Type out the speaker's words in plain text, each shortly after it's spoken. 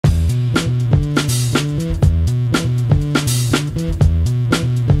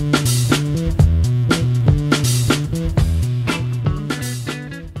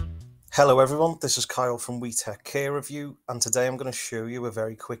Hello everyone, this is Kyle from WeTechCareOfYou, and today I'm going to show you a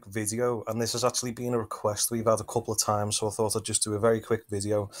very quick video, and this has actually been a request we've had a couple of times, so I thought I'd just do a very quick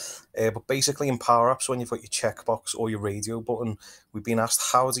video. But basically in PowerApps, when you've got your checkbox or your radio button, we've been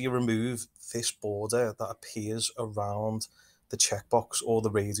asked how do you remove this border that appears around the checkbox or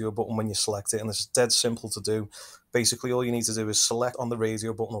the radio button when you select it, and this is dead simple to do. Basically all you need to do is select on the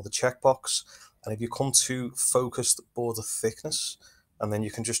radio button or the checkbox, and if you come to focused border thickness, and then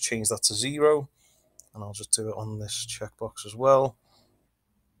you can just change that to 0, and I'll just do it on this checkbox as well.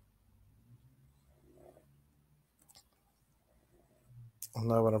 And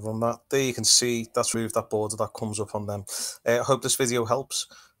now when I run that, there you can see that's removed that border that comes up on them. I hope this video helps.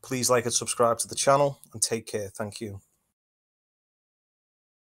 Please like and subscribe to the channel, and take care. Thank you.